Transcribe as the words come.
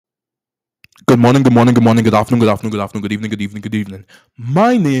Good morning, good morning, good morning, good afternoon, good afternoon, good afternoon, good evening, good evening, good evening.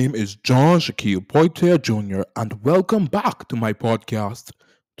 My name is John Shaquille Poitier Jr., and welcome back to my podcast.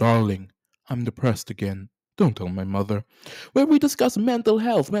 Darling, I'm depressed again. Don't tell my mother. Where we discuss mental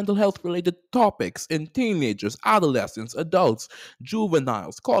health related topics in teenagers, adolescents, adults,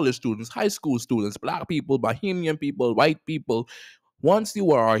 juveniles, college students, high school students, black people, Bahamian people, white people, once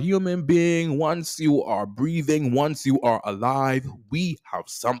you are a human being, once you are breathing, once you are alive, we have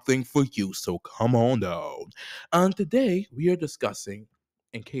something for you. So come on down. And today we are discussing,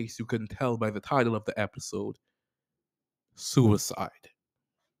 in case you couldn't tell by the title of the episode, suicide.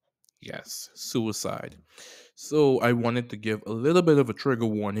 Yes, suicide. So I wanted to give a little bit of a trigger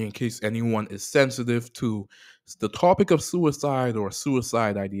warning in case anyone is sensitive to the topic of suicide or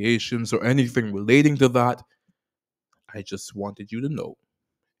suicide ideations or anything relating to that. I just wanted you to know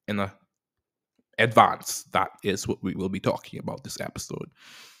in a advance. That is what we will be talking about this episode.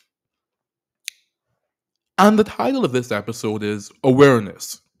 And the title of this episode is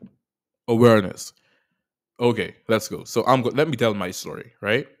Awareness. Awareness. Okay, let's go. So let me tell my story,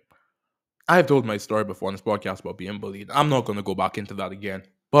 right? I've told my story before on this podcast about being bullied. I'm not going to go back into that again.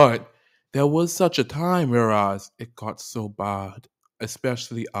 But there was such a time whereas it got so bad,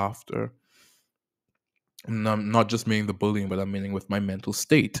 especially after, and I'm not just meaning the bullying, but I'm meaning with my mental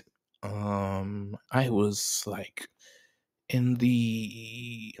state. I was like in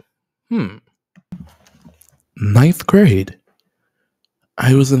the ninth grade.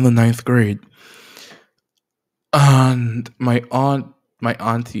 I was in the ninth grade, and my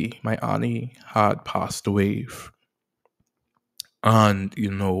auntie had passed away. And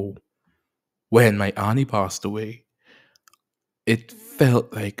when my auntie passed away, it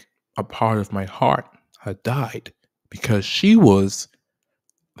felt like a part of my heart had died because she was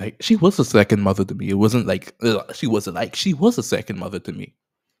a second mother to me. It wasn't like she was a second mother to me.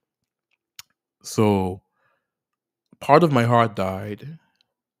 So part of my heart died,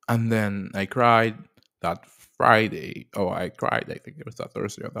 and then I cried that Friday. Oh, I cried. I think it was that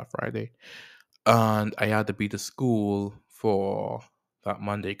Thursday or that Friday, and I had to be to school for that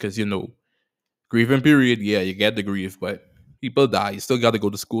Monday because grieving period. Yeah, you get the grief, but people die. You still got to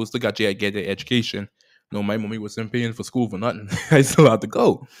go to school. Still got to get your education. No, my mommy wasn't paying for school for nothing. I still had to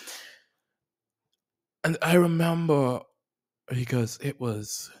go, and I remember because it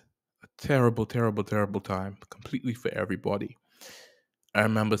was a terrible, terrible, terrible time, completely for everybody. I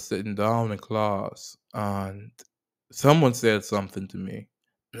remember sitting down in class and someone said something to me.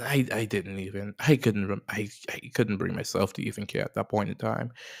 And I didn't even I couldn't I couldn't bring myself to even care at that point in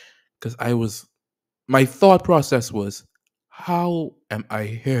time because I was my thought process was, how am I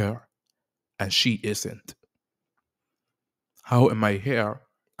here and she isn't? How am I here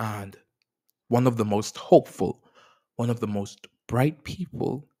and one of the most hopeful, one of the most bright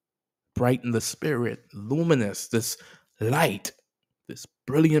people, bright in the spirit, luminous, this light, this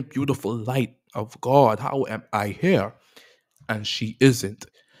brilliant, beautiful light of God. How am I here? And she isn't.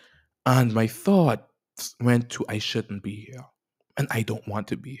 And my thoughts went to, I shouldn't be here. And I don't want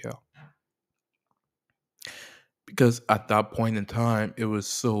to be here. Because at that point in time, it was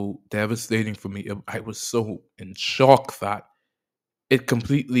so devastating for me. I was so in shock that it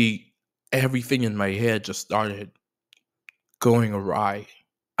completely, everything in my head just started going awry.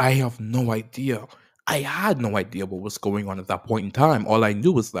 I have no idea. I had no idea what was going on at that point in time. All I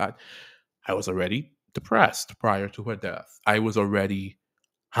knew was that I was already depressed prior to her death. I was already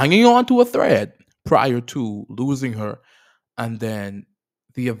hanging on to a thread prior to losing her. And then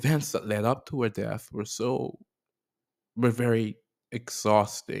the events that led up to her death were very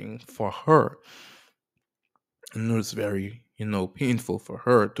exhausting for her. And it was very, painful for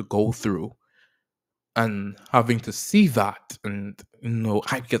her to go through and having to see that. And,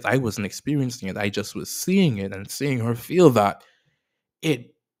 because I wasn't experiencing it, I just was seeing it and seeing her feel that.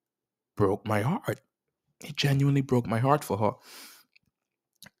 It broke my heart. It genuinely broke my heart for her.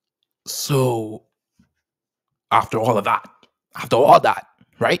 So after all of that, after all that,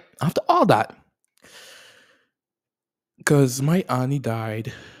 right? After all that, because my auntie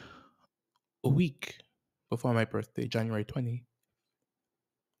died a week before my birthday, January 20.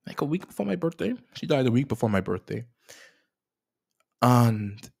 Like a week before my birthday. She died a week before my birthday.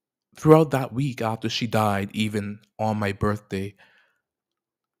 And throughout that week after she died, even on my birthday,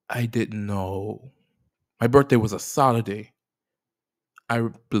 I didn't know. My birthday was a Saturday. I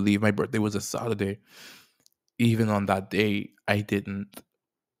believe my birthday was a Saturday. Even on that day, I didn't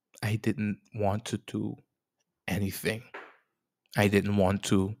want to do anything. I didn't want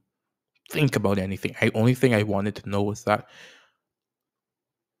to think about anything. I only thing I wanted to know was that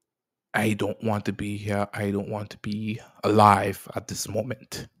I don't want to be here. I don't want to be alive at this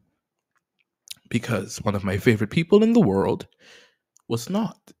moment. because one of my favorite people in the world was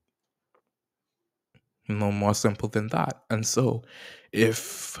not. No more simple than that. And so,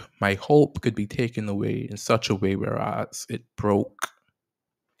 if my hope could be taken away in such a way whereas it broke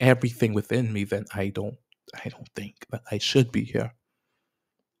everything within me, then I don't think that I should be here.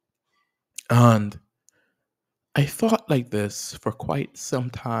 And I thought like this for quite some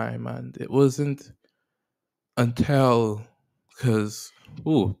time, and it wasn't until because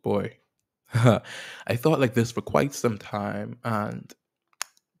oh boy, I thought like this for quite some time, and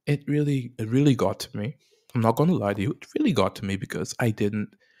it really got to me. I'm not gonna lie to you, it really got to me because I didn't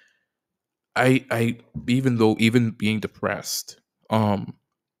I even though even being depressed, um,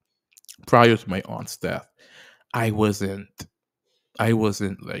 prior to my aunt's death, I wasn't I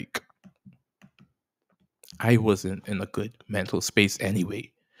wasn't like I wasn't in a good mental space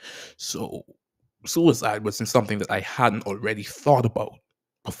anyway. So suicide wasn't something that I hadn't already thought about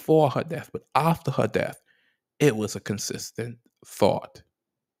before her death, but after her death, it was a consistent thought.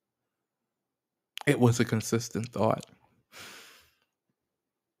 It was a consistent thought.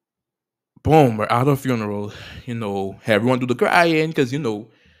 Boom, we're at a funeral. Everyone do the crying because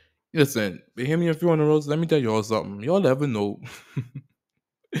listen, Bahamian funerals, let me tell y'all something. Y'all ever know,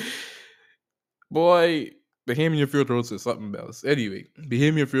 boy, Bahamian funerals is something else. Anyway,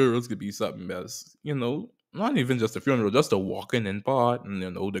 Bahamian funerals could be something else. Not even just a funeral, just the walking in part and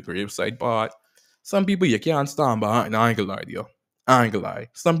the graveside part. Some people you can't stand behind. I ain't gonna lie to you. I ain't gonna lie.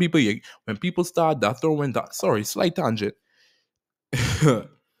 Some people when people start that throwing that sorry, slight tangent.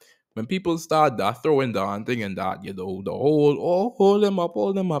 When people start that throwing down thinking that, the whole, oh, hold them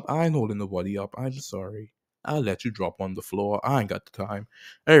up. I ain't holding nobody up. I'm sorry. I'll let you drop on the floor. I ain't got the time.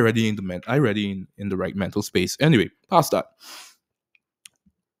 I already in the right mental space. Anyway, past that.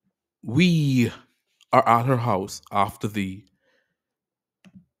 We are at her house after the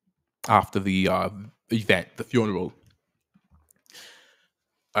event, the funeral.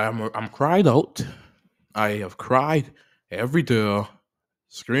 I'm cried out. I have cried every day,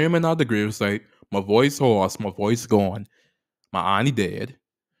 screaming at the gravesite. My voice hoarse, my voice gone. My auntie dead.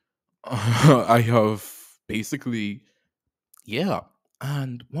 I have basically, yeah.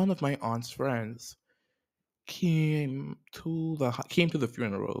 And one of my aunt's friends came to the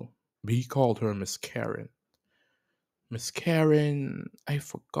funeral. We called her Miss Karen. Miss Karen, I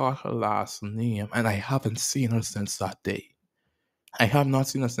forgot her last name, and I haven't seen her since that day. I have not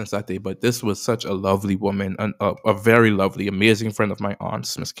seen her since that day, but this was such a lovely woman, and a very lovely, amazing friend of my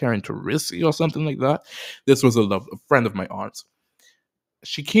aunt's, Miss Karen Teresi or something like that. This was a friend of my aunt's.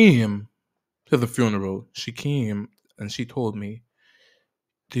 She came to the funeral. She came and she told me,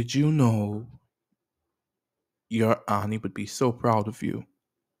 "Did you know your auntie would be so proud of you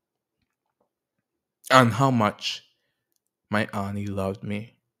and how much my auntie loved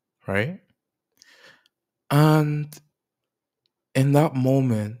me?" Right? And in that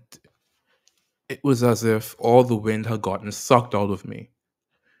moment, it was as if all the wind had gotten sucked out of me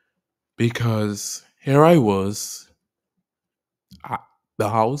because here I was at the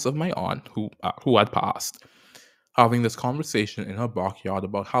house of my aunt who had passed, having this conversation in her backyard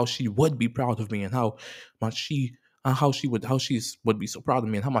about how she would be proud of me and how much she would be so proud of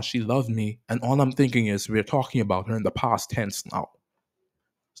me and how much she loved me. And all I'm thinking is we're talking about her in the past tense now.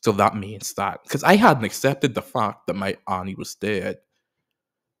 So that means that because I hadn't accepted the fact that my auntie was dead.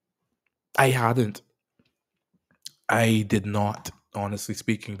 I hadn't. I did not, honestly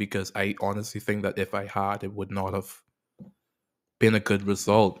speaking, because I honestly think that if I had, it would not have been a good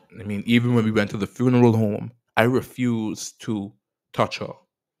result. I mean, even when we went to the funeral home, I refused to touch her.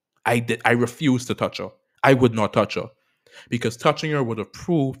 I did. I refused to touch her. I would not touch her because touching her would have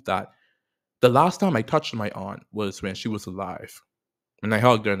proved that the last time I touched my aunt was when she was alive. When I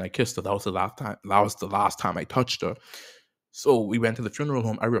hugged her and I kissed her, that was the last time. That was the last time I touched her. So we went to the funeral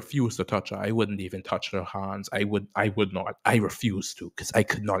home. I refused to touch her. I wouldn't even touch her hands. I would not. I refused to because I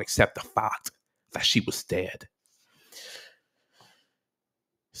could not accept the fact that she was dead.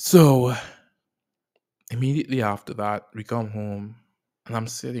 So immediately after that, we come home and I'm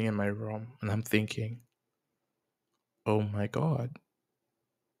sitting in my room and I'm thinking, oh my God,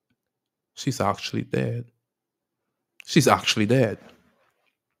 she's actually dead. She's actually dead.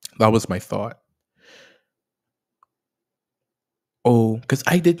 That was my thought. Oh, because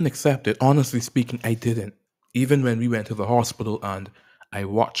I didn't accept it. Honestly speaking, I didn't. Even when we went to the hospital and I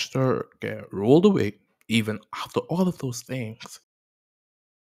watched her get rolled away, even after all of those things.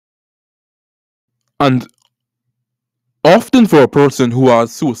 And often for a person who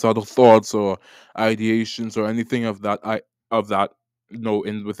has suicidal thoughts or ideations or anything of that,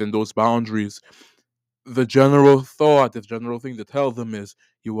 in within those boundaries, the general thought, the general thing to tell them is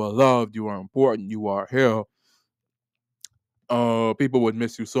you are loved, you are important, you are here. People would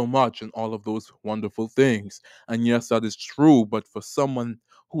miss you so much and all of those wonderful things. And yes, that is true. But for someone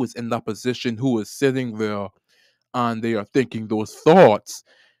who is in that position, who is sitting there and they are thinking those thoughts,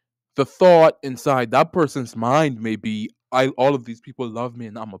 the thought inside that person's mind may be, all of these people love me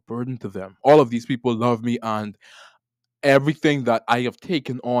and I'm a burden to them. All of these people love me and everything that I have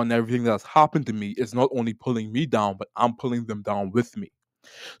taken on, everything that's happened to me is not only pulling me down, but I'm pulling them down with me.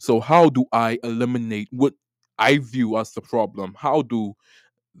 So how do I eliminate what I view as the problem? How do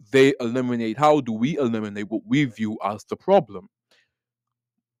we eliminate what we view as the problem?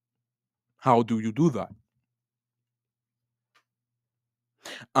 How do you do that?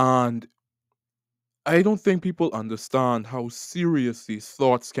 And I don't think people understand how serious these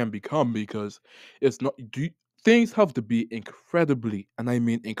thoughts can become because it's not things have to be incredibly, and I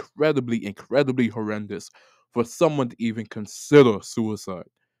mean incredibly, incredibly horrendous for someone to even consider suicide.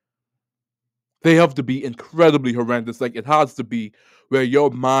 They have to be incredibly horrendous. Like it has to be where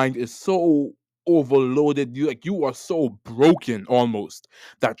your mind is so overloaded, you are so broken almost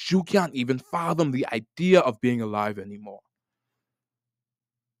that you can't even fathom the idea of being alive anymore.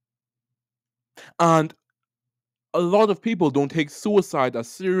 And a lot of people don't take suicide as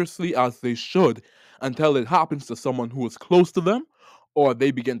seriously as they should until it happens to someone who is close to them or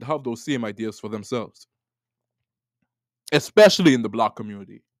they begin to have those same ideas for themselves, especially in the black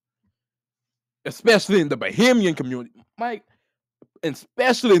community, especially in the Bahamian community. Mike,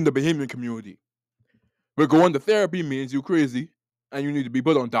 especially in the Bahamian community. We're going to therapy means you crazy and you need to be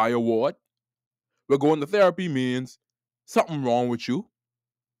put on dire ward. We're going to therapy means something wrong with you.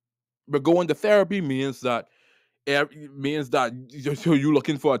 We're going to therapy means that you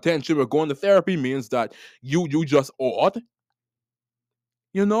looking for attention. We're going to therapy means that you just odd,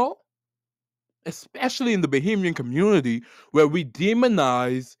 you know? Especially in the Bahamian community where we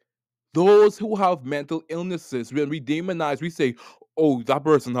demonize those who have mental illnesses. When we demonize, we say, oh, that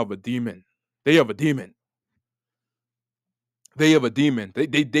person have a demon. They have a demon. They have a demon. They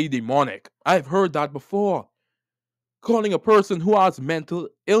demonic. I've heard that before. Calling a person who has mental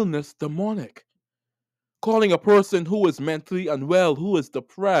illness demonic. Calling a person who is mentally unwell, who is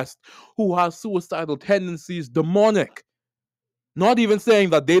depressed, who has suicidal tendencies demonic. Not even saying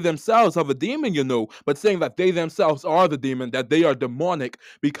that they themselves have a demon, but saying that they themselves are the demon, that they are demonic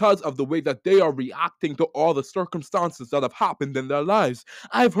because of the way that they are reacting to all the circumstances that have happened in their lives.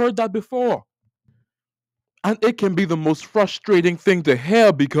 I've heard that before. And it can be the most frustrating thing to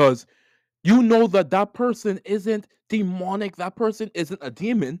hear because you know that that person isn't demonic, that person isn't a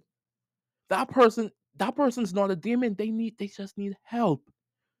demon. That person that person's not a demon. They just need help.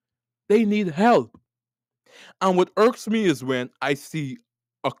 They need help. And what irks me is when I see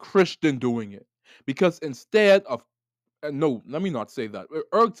a Christian doing it. Because instead of no, let me not say that. What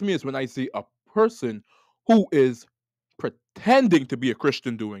irks me is when I see a person who is pretending to be a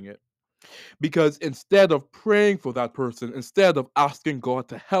Christian doing it. Because instead of praying for that person, instead of asking God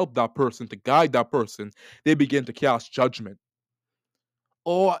to help that person, to guide that person, they begin to cast judgment.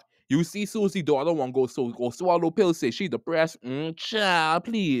 Or you see Susie daughter want go swallow pills, say she depressed. Child,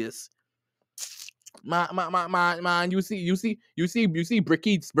 please. Man,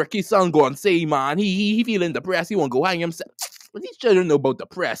 Bricky's son go and say, man, he feeling depressed, he won't go hang himself. But these children know about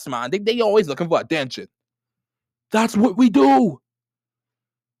depressed, man. They always looking for attention. That's what we do.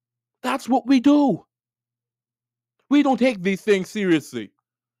 That's what we do. We don't take these things seriously.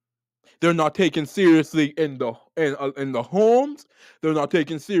 They're not taken seriously in the homes. They're not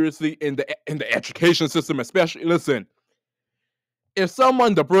taken seriously in the education system, especially. Listen, if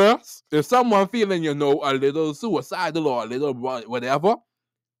someone depressed, if someone feeling a little suicidal or a little whatever,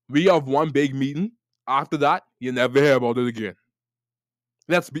 we have one big meeting. After that, you never hear about it again.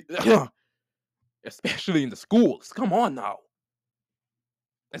 Let's be, especially in the schools. Come on now.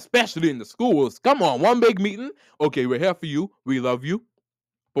 Especially in the schools. Come on, one big meeting. Okay, we're here for you. We love you.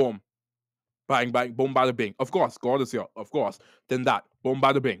 Boom. Bang, bang, boom, bada, bing. Of course, God is here. Of course. Then that. Boom,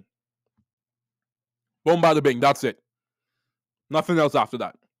 bada, bing. Boom, bada, bing. That's it. Nothing else after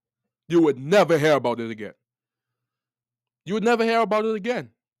that. You would never hear about it again. You would never hear about it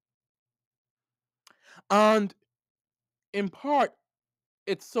again. And in part,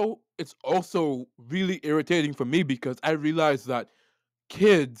 it's also really irritating for me because I realize that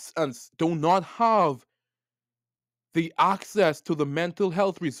kids and do not have the access to the mental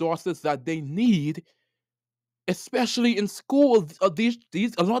health resources that they need, especially in school.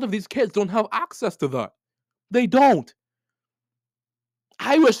 These a lot of these kids don't have access to that. They don't.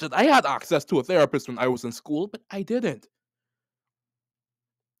 I wish that I had access to a therapist when I was in school, but I didn't.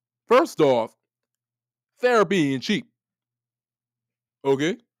 First off, Therapy ain't cheap.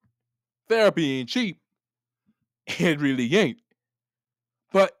 Okay? Therapy ain't cheap. It really ain't.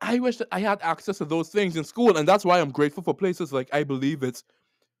 But I wish that I had access to those things in school, and that's why I'm grateful for places like I believe it's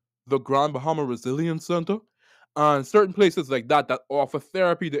the Grand Bahama Resilience Center and certain places like that that offer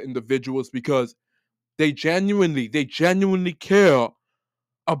therapy to individuals because they genuinely care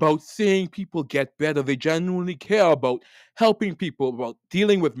about seeing people get better. They genuinely care about helping people, about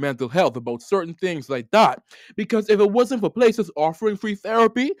dealing with mental health, about certain things like that. Because if it wasn't for places offering free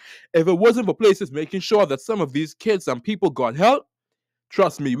therapy, if it wasn't for places making sure that some of these kids and people got help,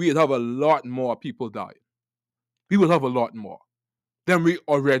 trust me, we'd have a lot more people die. We would have a lot more than we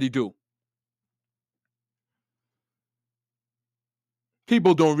already do.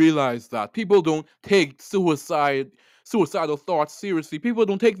 People don't realize that. People don't take suicidal thoughts seriously. People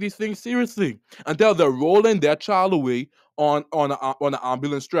don't take these things seriously until they're rolling their child away on an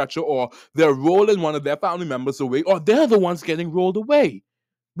ambulance stretcher, or they're rolling one of their family members away, or they're the ones getting rolled away.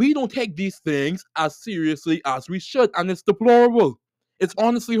 We don't take these things as seriously as we should, and it's deplorable. It's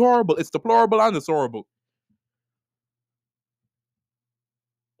honestly horrible. It's deplorable and it's horrible.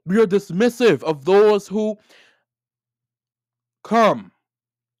 We are dismissive of those who come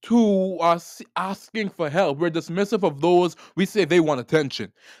to us asking for help. We're dismissive of those we say they want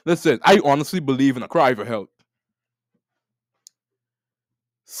attention. Listen, I honestly believe in a cry for help.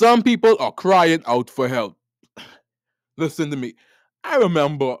 Some people are crying out for help. Listen to me. I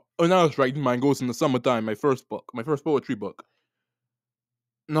remember when I was writing Mine Goes in the Summertime, my first book, my first poetry book.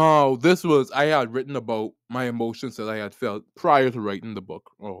 No, this was I had written about my emotions that I had felt prior to writing the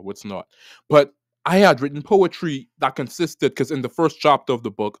book. Oh, what's not? But I had written poetry that consisted because in the first chapter of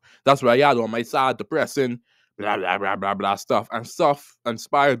the book, that's where I had on my sad, depressing, blah blah blah blah blah stuff and stuff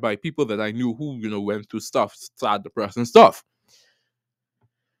inspired by people that I knew who went through stuff, sad, depressing stuff.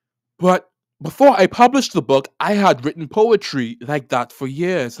 But before I published the book, I had written poetry like that for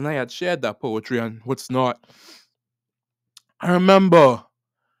years, and I had shared that poetry and what's not. I remember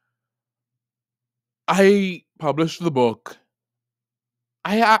I published the book.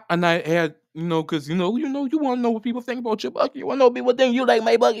 I had because you want to know what people think about your book. You want to know what people think you like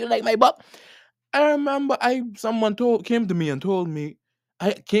my book. You like my book. I remember someone came to me and told me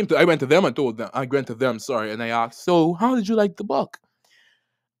I went to them and told them I went to them sorry and I asked, so how did you like the book?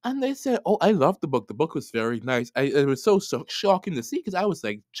 And they said, oh, I loved the book. The book was very nice. It was so shocking to see because I was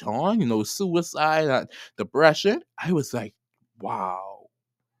like, John, suicide and depression. I was like, wow.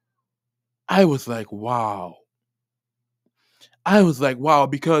 I was like, wow. I was like, wow,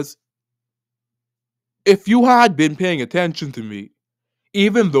 because if you had been paying attention to me,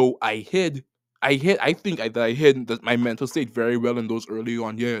 even though I think that I hid my mental state very well in those early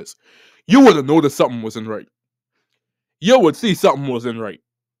on years, you would have noticed something wasn't right. You would see something wasn't right.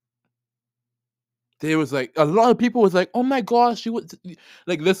 There was like a lot of people was like, oh my gosh, you would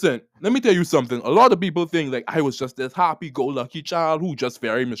like listen, let me tell you something. A lot of people think like I was just this happy-go-lucky child who just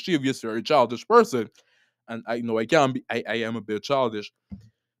very mischievous, very childish person. And I know I am a bit childish.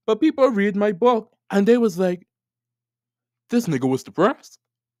 But people read my book and they was like, this nigga was depressed.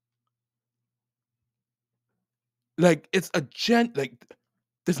 Like it's a like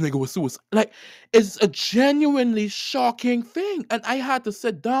this nigga was suicide. Like it's a genuinely shocking thing. And I had to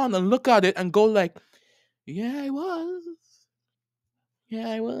sit down and look at it and go like, yeah, I was. Yeah,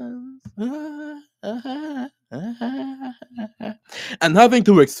 I was. And having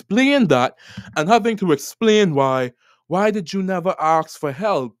to explain that and having to explain why did you never ask for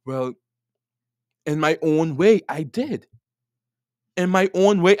help? Well, in my own way, I did. In my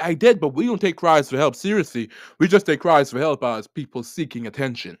own way, I did, but we don't take cries for help seriously. We just take cries for help as people seeking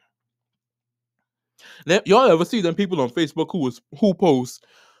attention. Y'all ever see them people on Facebook who post,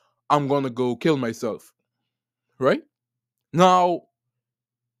 "I'm gonna go kill myself," right? Now,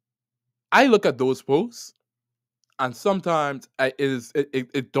 I look at those posts, and sometimes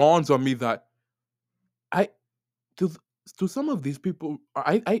it dawns on me that I do do some of these people.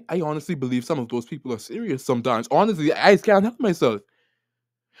 I honestly believe some of those people are serious. Sometimes, honestly, I just can't help myself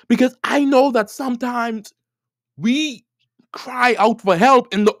because I know that sometimes we cry out for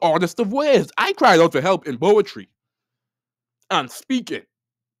help in the oddest of ways. I cried out for help in poetry and speaking.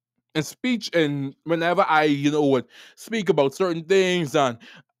 And speech and whenever I, would speak about certain things and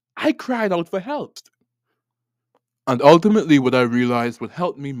I cried out for help. And ultimately what I realized what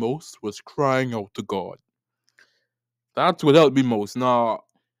helped me most was crying out to God. That's what helped me most. Now,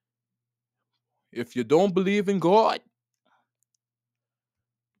 if you don't believe in God,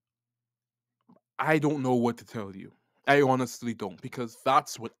 I don't know what to tell you. I honestly don't because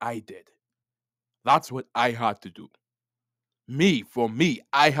that's what I did. That's what I had to do. For me,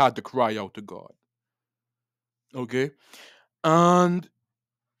 I had to cry out to God. Okay? And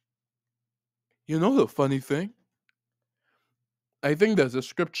you know the funny thing? I think there's a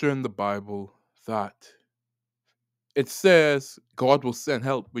scripture in the Bible that it says God will send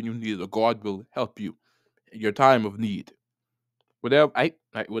help when you need it, or God will help you in your time of need. Whatever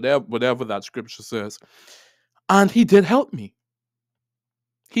that scripture says. And he did help me.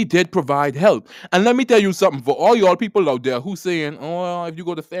 He did provide help. And let me tell you something for all y'all people out there who saying, oh, well, if you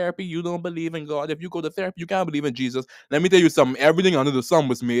go to therapy, you don't believe in God. If you go to therapy, you can't believe in Jesus. Let me tell you something. Everything under the sun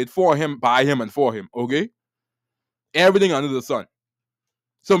was made for him, by him, and for him. Okay? Everything under the sun.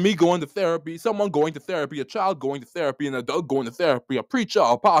 So me going to therapy, someone going to therapy, a child going to therapy, an adult going to therapy, a preacher,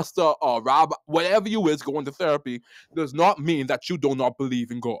 a pastor, a rabbi, whatever you is going to therapy, does not mean that you do not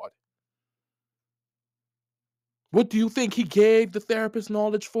believe in God. What do you think he gave the therapist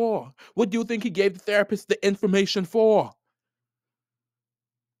knowledge for? What do you think he gave the therapist the information for?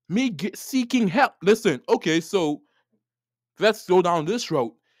 Seeking help. Listen, okay, so let's go down this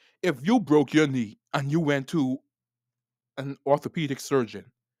road. If you broke your knee and you went to an orthopedic surgeon,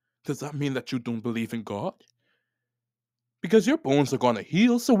 does that mean that you don't believe in God? Because your bones are going to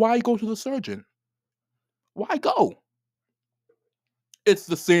heal, so why go to the surgeon? Why go? It's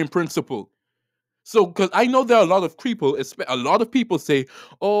the same principle. So, because I know there are a lot of people, a lot of people say,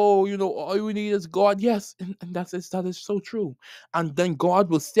 "Oh, all you need is God." Yes, and that is so true. And then God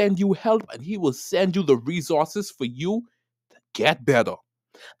will send you help, and He will send you the resources for you to get better.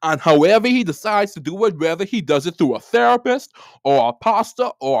 And however He decides to do it, whether He does it through a therapist or a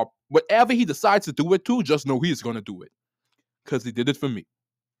pastor or whatever He decides to do it to, just know He's going to do it because He did it for me.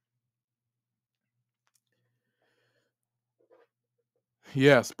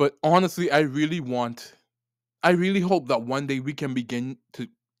 Yes, but honestly, I really hope that one day we can begin to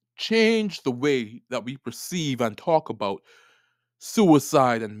change the way that we perceive and talk about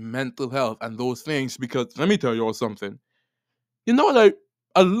suicide and mental health and those things. Because let me tell you all something. You know that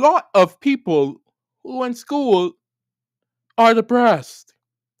a lot of people who in school are depressed.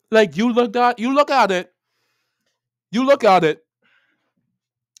 Like you look at it.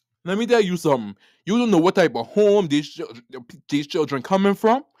 Let me tell you something. You don't know what type of home these children coming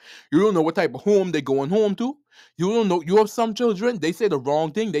from. You don't know what type of home they going home to. You don't know. You have some children. They say the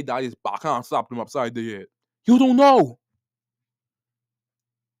wrong thing. They die his back and slap them upside the head. You don't know.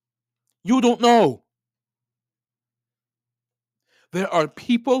 You don't know. There are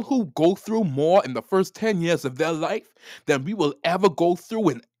people who go through more in the first 10 years of their life than we will ever go through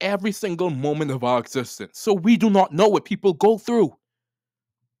in every single moment of our existence. So we do not know what people go through.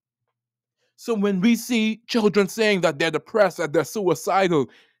 So when we see children saying that they're depressed, that they're suicidal,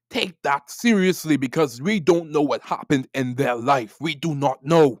 take that seriously because we don't know what happened in their life. We do not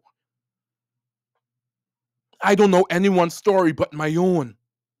know. I don't know anyone's story but my own.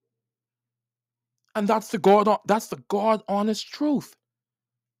 And that's the God honest truth.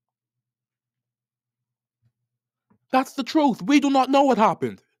 That's the truth. We do not know what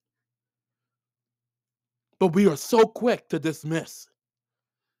happened. But we are so quick to dismiss.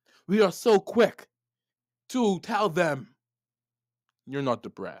 We are so quick to tell them you're not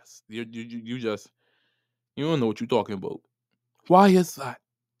depressed. You don't know what you're talking about. Why is that?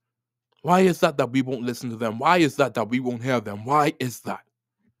 Why is that we won't listen to them? Why is that we won't hear them? Why is that?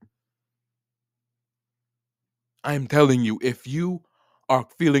 I'm telling you, if you are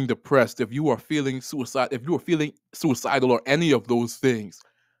feeling depressed, if you are feeling suicide, if you are feeling suicidal or any of those things,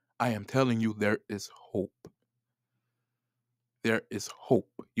 I am telling you there is hope. There is hope.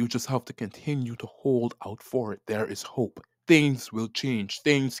 You just have to continue to hold out for it. There is hope. Things will change.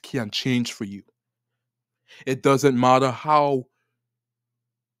 Things can change for you. It doesn't matter how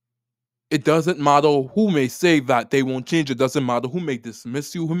It doesn't matter who may say that they won't change. It doesn't matter who may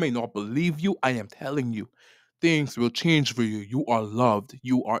dismiss you, who may not believe you. I am telling you, things will change for you. You are loved.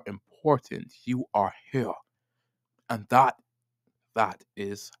 You are important. You are here. And that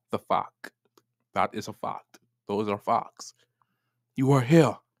is the fact. That is a fact. Those are facts. You are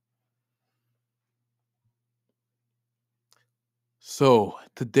here. So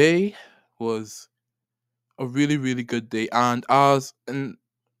today was a really, really good day. And as an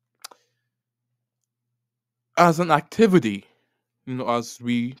activity,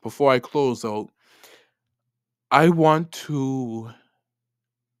 before I close out, I want to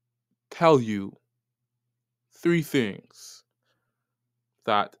tell you three things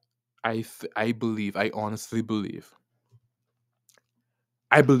that I believe, I honestly believe.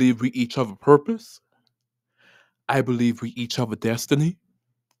 I believe we each have a purpose. I believe we each have a destiny.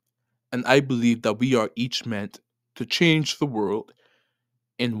 And I believe that we are each meant to change the world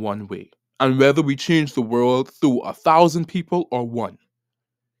in one way. And whether we change the world through 1,000 people or one,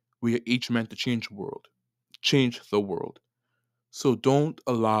 we are each meant to change the world. change the world. So don't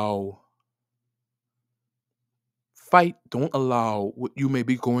allow what you may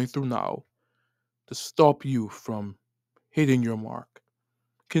be going through now to stop you from hitting your mark.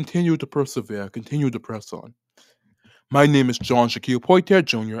 Continue to persevere, continue to press on. My name is John Shaquille Poitier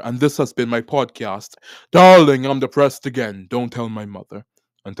Jr., and this has been my podcast. Darling, I'm depressed again. Don't tell my mother.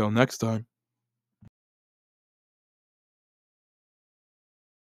 Until next time.